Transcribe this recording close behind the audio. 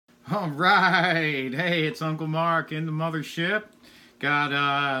All right. Hey, it's Uncle Mark in the mothership. Got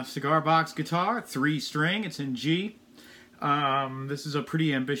a Cigar Box Guitar, 3-string. It's in G. This is a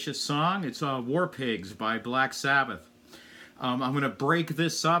pretty ambitious song. It's War Pigs by Black Sabbath. I'm going to break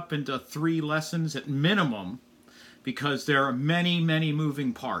this up into 3 lessons at minimum because there are many, many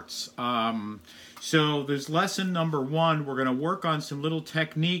moving parts. So there's lesson number 1. We're going to work on some little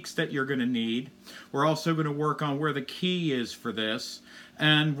techniques that you're going to need. We're also going to work on where the key is for this.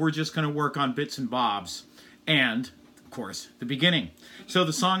 And we're just going to work on bits and bobs. And, of course, the beginning. So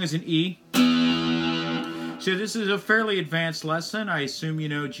the song is in E. So this is a fairly advanced lesson. I assume you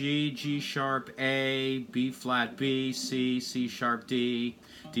know G, G sharp A, B flat B, C, C sharp D,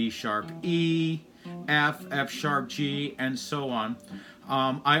 D sharp E, F, F sharp G, and so on.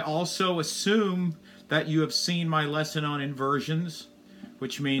 I also assume that you have seen my lesson on inversions,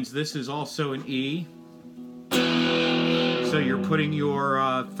 which means this is also an E. So you're putting your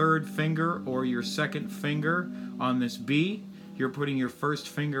 3rd finger or your 2nd finger on this B, you're putting your 1st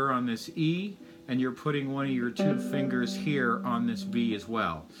finger on this E, and you're putting one of your 2 fingers here on this B as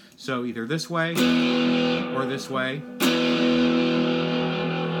well. So either this way or this way.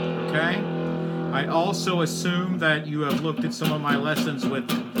 Okay? I also assume that you have looked at some of my lessons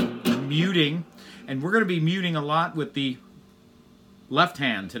with muting, and we're going to be muting a lot with the left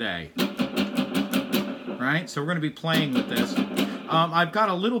hand today. Right? So we're going to be playing with this. I've got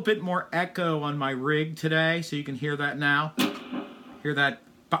a little bit more echo on my rig today, so you can hear that now. Hear that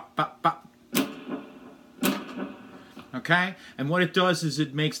pop, pop, pop. Okay? And what it does is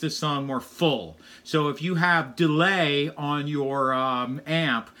it makes this song more full. So if you have delay on your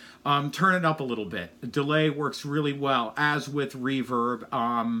amp, turn it up a little bit. The delay works really well, as with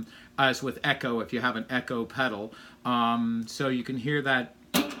reverb, as with echo, if you have an echo pedal. So you can hear that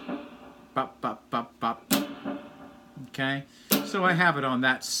bop, bop, bop, bop. Okay, so I have it on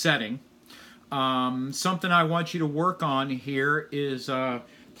that setting. Something I want you to work on here is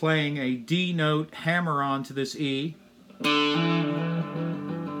playing a D note hammer on to this E.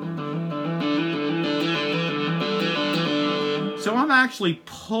 So I'm actually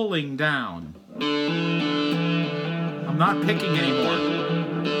pulling down. I'm not picking anymore.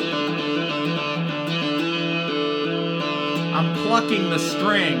 I'm plucking the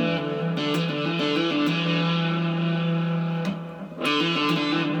string.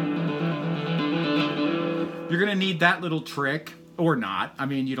 You're going to need that little trick, or not. I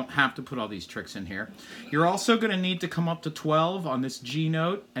mean, you don't have to put all these tricks in here. You're also going to need to come up to 12 on this G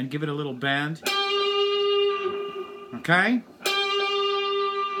note and give it a little bend. Okay?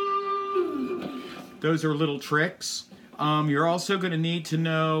 Those are little tricks. You're also going to need to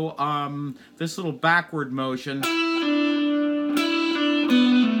know this little backward motion.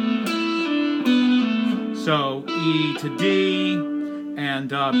 So E to D and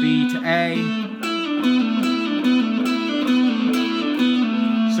B to A.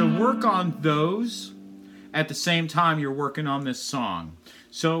 So work on those at the same time you're working on this song.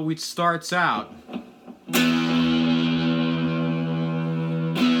 So it starts out.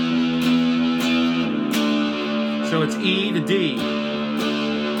 So it's E to D.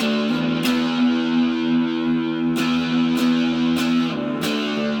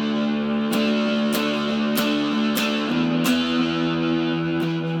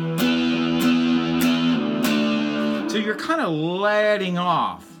 So you're kind of letting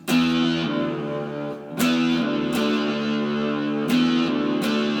off.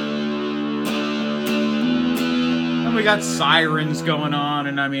 And we got sirens going on,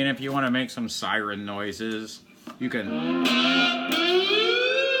 and I mean, if you want to make some siren noises, you can.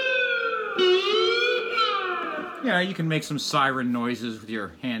 Yeah, you can make some siren noises with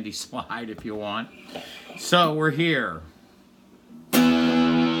your handy slide if you want. So we're here.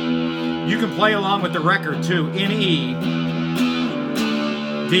 You can play along with the record too, in E,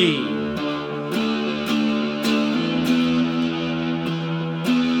 D,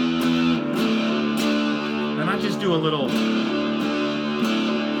 and I just do a little,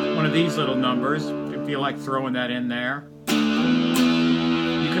 one of these little numbers, if you feel like throwing that in there. You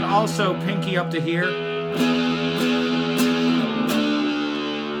can also pinky up to here.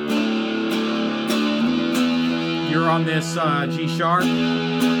 You're on this G sharp.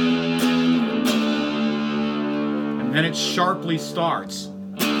 And it sharply starts.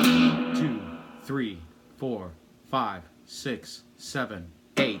 2, 3, 4, 5, 6, 7,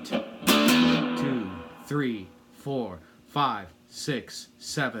 8. 2, 3, 4, 5, 6,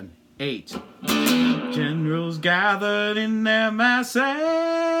 7, 8. Generals gathered in their masses,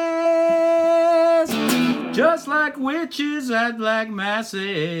 just like witches at black masses.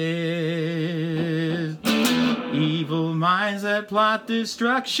 Evil minds that plot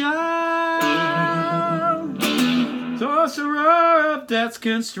destruction, sorcerer of death's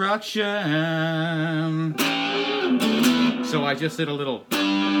construction. So I just did a little.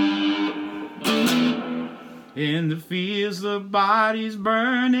 In the fields the body's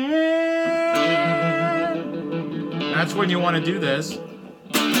burning. That's when you want to do this.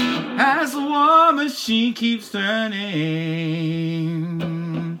 As the war machine keeps turning,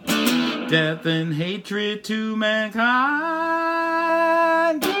 death and hatred to mankind,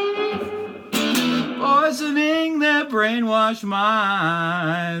 poisoning their brainwashed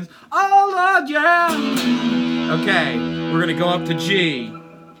minds. Oh Lord, yeah. Okay, we're gonna go up to G.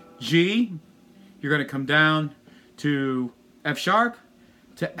 G, you're gonna come down to F sharp,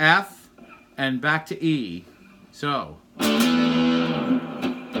 to F, and back to E. So.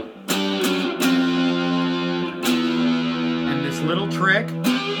 And this little trick.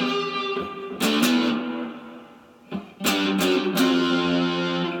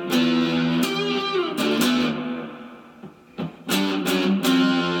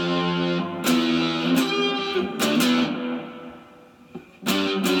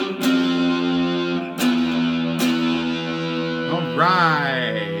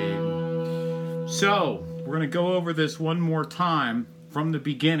 So, we're going to go over this one more time from the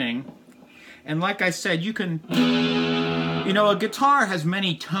beginning. And like I said, you can, you know, a guitar has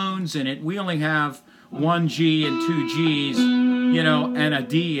many tones in it. We only have one G and two Gs, you know, and a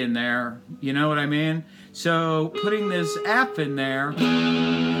D in there. You know what I mean? So, putting this F in there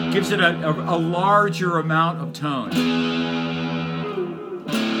gives it a larger amount of tone.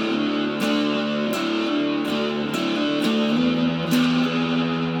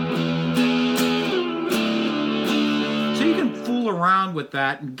 Around with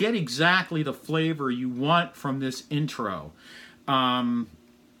that and get exactly the flavor you want from this intro. And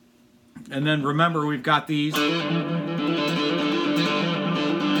then remember, we've got these. And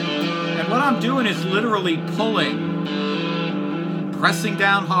what I'm doing is literally pulling, pressing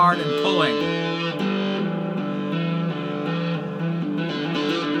down hard and pulling.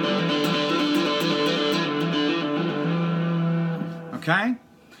 Okay?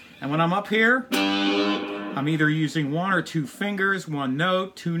 And when I'm up here, I'm either using one or two fingers, one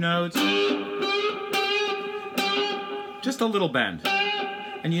note, two notes, just a little bend.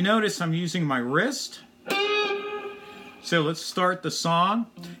 And you notice I'm using my wrist. So let's start the song.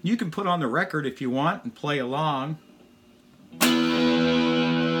 You can put on the record if you want and play along.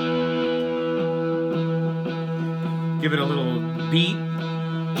 Give it a little beat.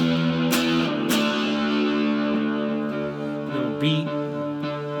 Little beat.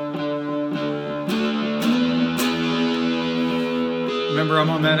 Remember, I'm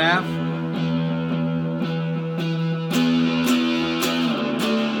on that F.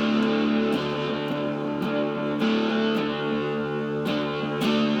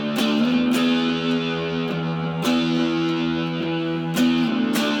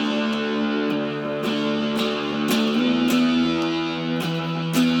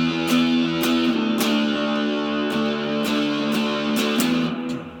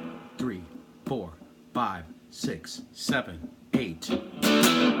 Two, 3, 4, 5, 6, 7, 8.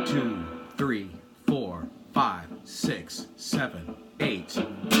 2, 3, 4, 5, 6, 7, 8.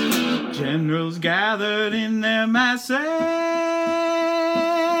 Generals gathered in their masses,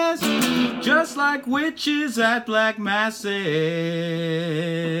 just like witches at black masses.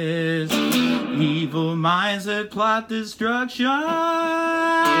 Evil minds that plot destruction,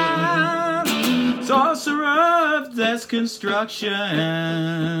 sorcerer of death's construction.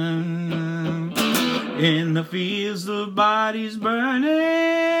 In the fields the body's burning,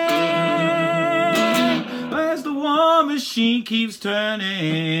 as the war machine keeps turning,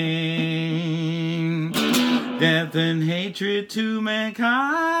 death and hatred to mankind,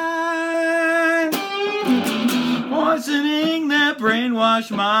 poisoning their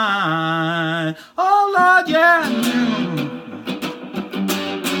brainwashed mind. Oh Lord, yeah.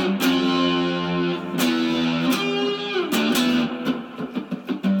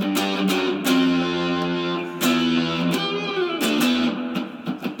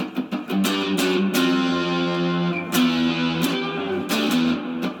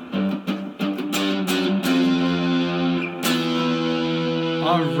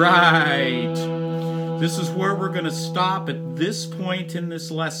 Alright, this is where we're going to stop at this point in this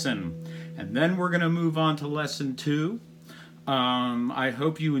lesson, and then we're going to move on to lesson 2. I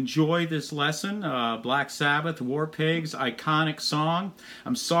hope you enjoy this lesson. Black Sabbath, War Pigs, iconic song.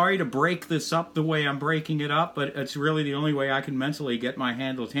 I'm sorry to break this up the way I'm breaking it up, but it's really the only way I can mentally get my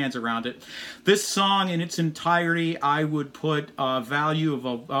hands around it. This song in its entirety, I would put a value of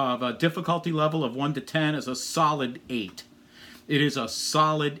a difficulty level of 1 to 10 as a solid 8. It is a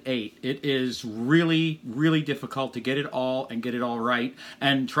solid 8. It is really, really difficult to get it all and get it all right,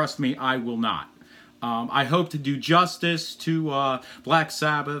 and trust me, I will not. I hope to do justice to Black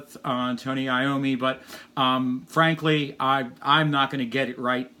Sabbath, Tony Iommi, but frankly, I'm not going to get it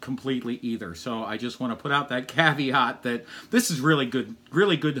right completely either. So I just want to put out that caveat that this is really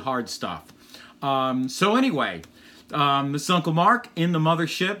good hard stuff. So anyway, this is Uncle Mark in the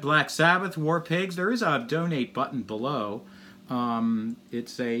mothership, Black Sabbath, War Pigs. There is a donate button below.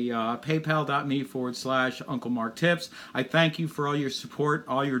 It's a paypal.me/Uncle Mark Tips. I thank you for all your support,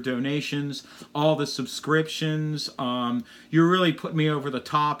 all your donations, all the subscriptions. You really put me over the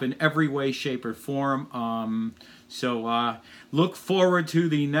top in every way, shape, or form. So look forward to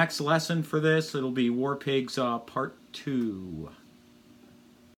the next lesson for this. It'll be War Pigs Part 2.